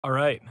All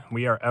right,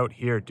 we are out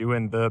here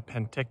doing the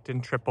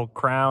Penticton Triple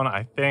Crown.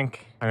 I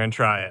think I'm gonna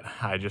try it.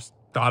 I just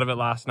thought of it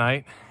last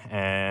night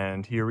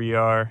and here we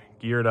are,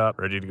 geared up,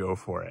 ready to go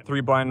for it.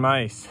 3 blind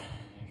mice,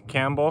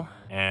 Campbell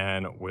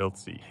and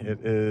Wiltsey.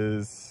 It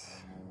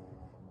is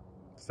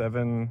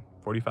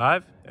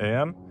 7:45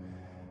 a.m.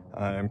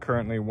 I'm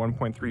currently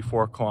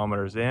 1.34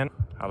 kilometers in.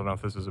 I don't know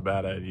if this is a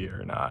bad idea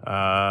or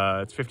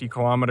not. It's 50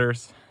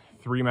 kilometers,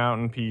 3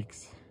 mountain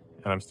peaks,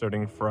 and I'm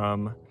starting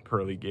from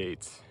Pearly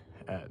Gates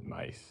at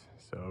Mice,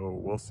 so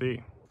we'll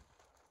see.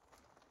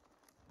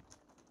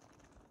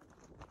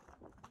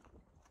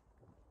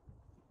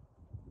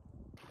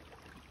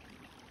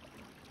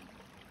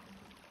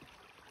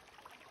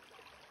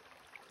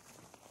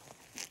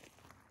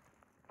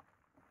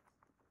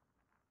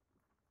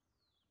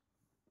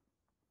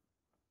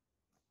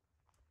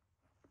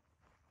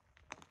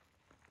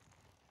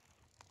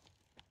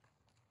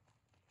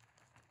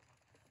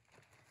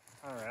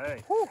 All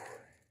right. Whew.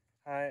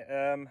 I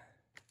am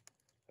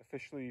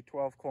officially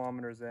 12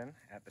 kilometers in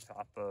at the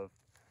top of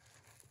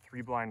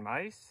 3 blind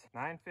mice,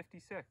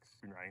 9:56.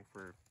 Been riding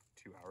for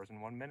 2 hours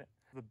and 1 minute.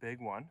 The big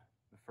one,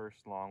 the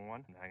first long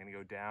one. Now I'm gonna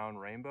go down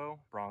Rainbow,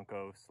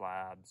 Bronco,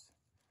 Slabs,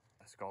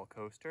 a Skull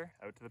Coaster,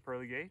 out to the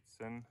Pearly Gates,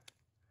 and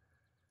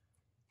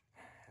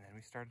then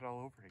we start it all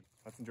over again.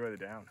 Let's enjoy the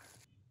down.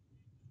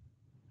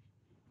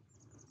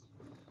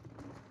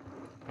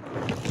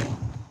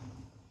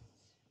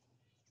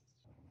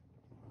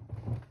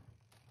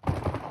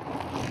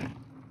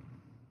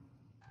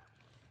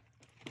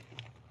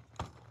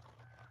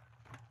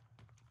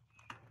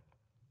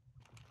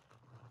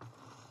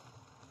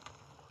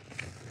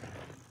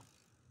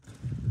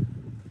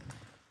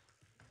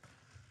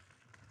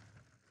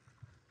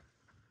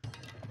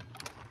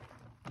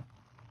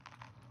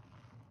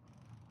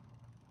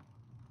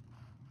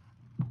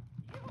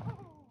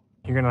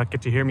 You're gonna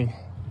get to hear me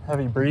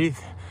heavy breathe.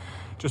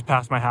 Just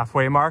past my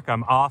halfway mark.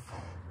 I'm off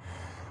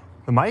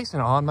the mice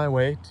and on my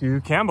way to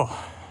Campbell.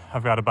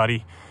 I've got a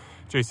buddy,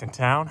 Jason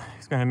Town.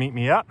 He's gonna meet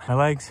me up. My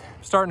legs,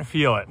 I'm starting to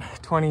feel it.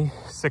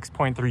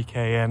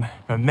 26.3K in,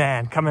 but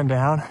man, coming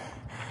down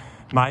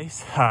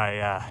mice,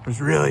 I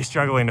was really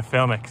struggling to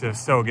film it because it was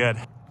so good.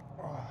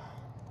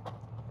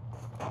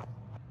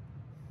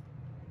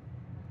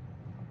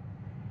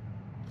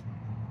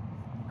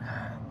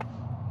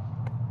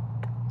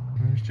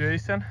 There's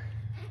Jason.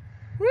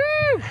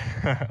 Woo!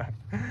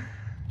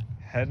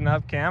 Heading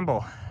up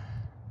Campbell.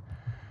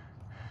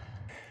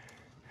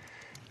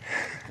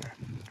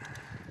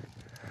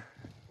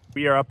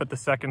 We are up at the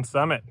second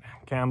summit.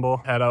 Campbell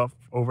head off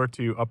over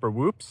to Upper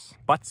Whoops.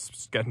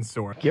 Butt's getting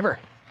sore. Give her.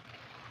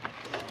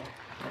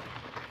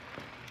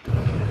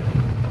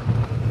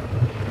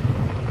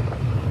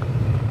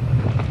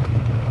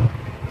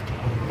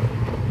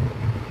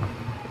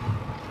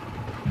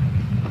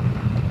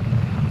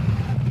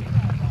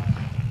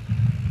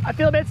 I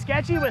feel a bit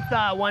sketchy with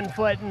 1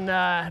 foot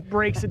and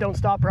brakes that don't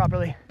stop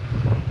properly.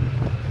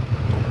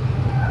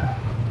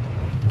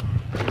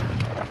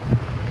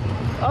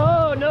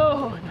 Oh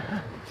no!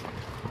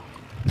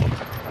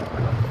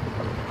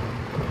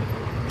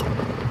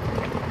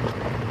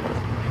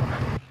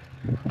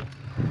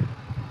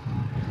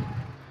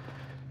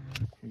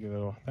 You get a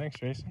little, thanks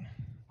Jason.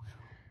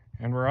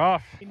 And we're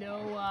off. You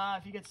know,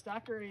 if you get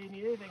stuck or you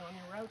need anything on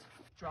your route,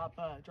 drop,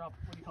 what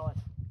do you call it?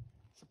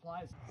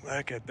 Supplies.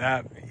 Look at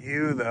that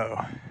view though.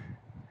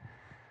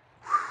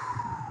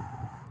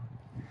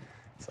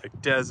 It's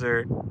like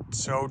desert,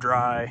 so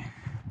dry.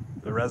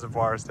 The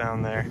reservoir's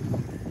down there.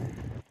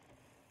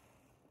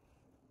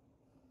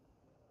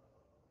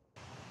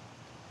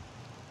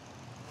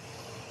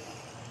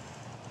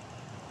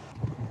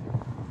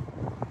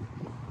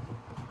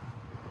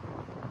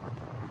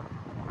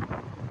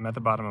 I'm at the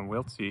bottom of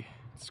Wiltsey.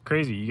 It's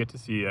crazy, you get to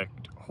see a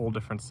whole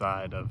different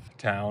side of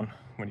town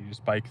when you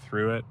just bike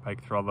through it,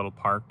 bike through all the little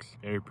parks.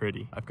 Very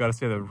pretty. I've got to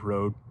say the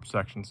road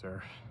sections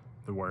are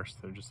the worst.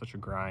 They're just such a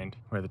grind.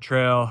 Where the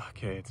trail,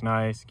 okay, it's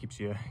nice, keeps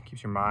your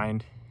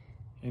mind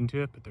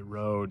into it, but the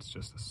road's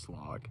just a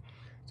slog.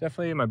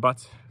 Definitely my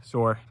butt's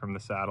sore from the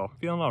saddle.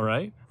 Feeling all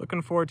right.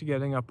 Looking forward to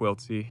getting up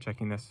Wiltsey,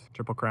 checking this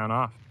Triple Crown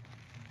off.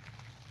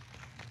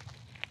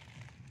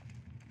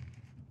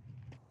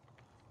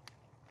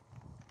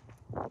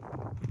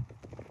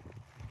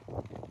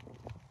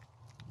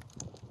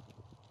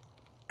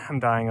 I'm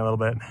dying a little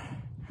bit.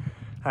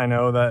 I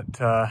know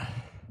that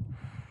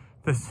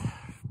this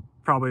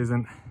probably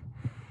isn't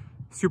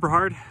super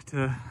hard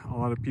to a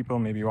lot of people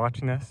maybe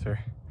watching this or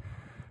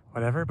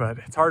whatever, but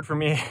it's hard for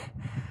me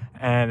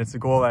and it's a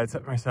goal that I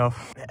set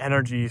myself. The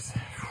energies,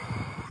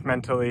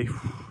 mentally,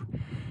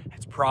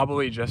 it's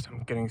probably just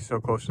I'm getting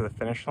so close to the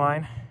finish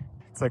line.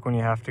 It's like when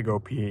you have to go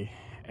pee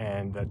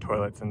and the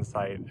toilet's in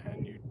sight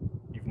and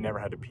you've never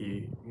had to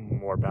pee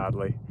more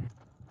badly.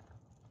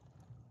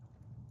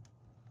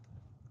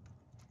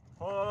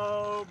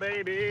 Oh,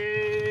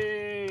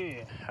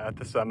 baby! At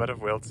the summit of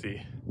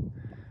Wiltsey.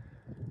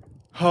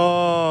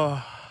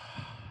 Oh,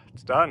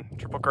 it's done.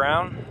 Triple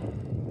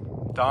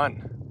Crown,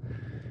 done.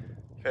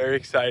 Very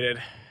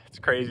excited. It's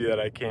crazy that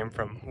I came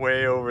from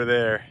way over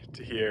there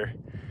to here.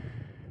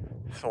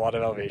 It's a lot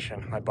of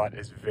elevation. My butt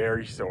is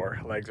very sore.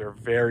 Legs are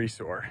very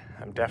sore.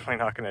 I'm definitely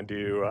not gonna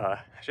do, I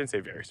shouldn't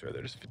say very sore,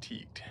 they're just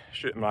fatigued.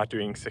 I'm not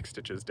doing 6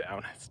 stitches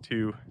down. It's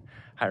too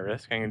high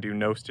risk. I'm gonna do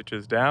no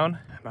stitches down.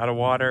 I'm out of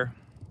water,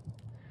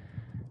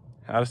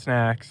 out of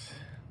snacks.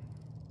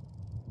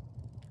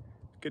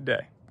 Good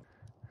day.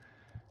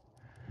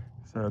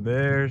 So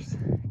there's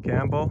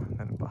Campbell,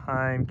 and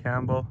behind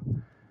Campbell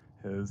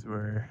is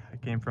where I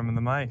came from in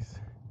the mice.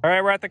 All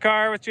right, we're at the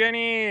car with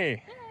Jenny.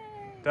 Yay.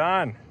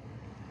 Done.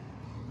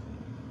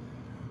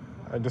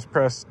 I just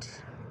pressed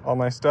all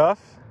my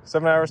stuff.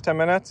 7 hours, 10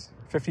 minutes,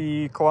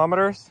 50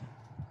 kilometers,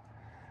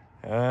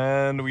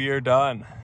 and we are done.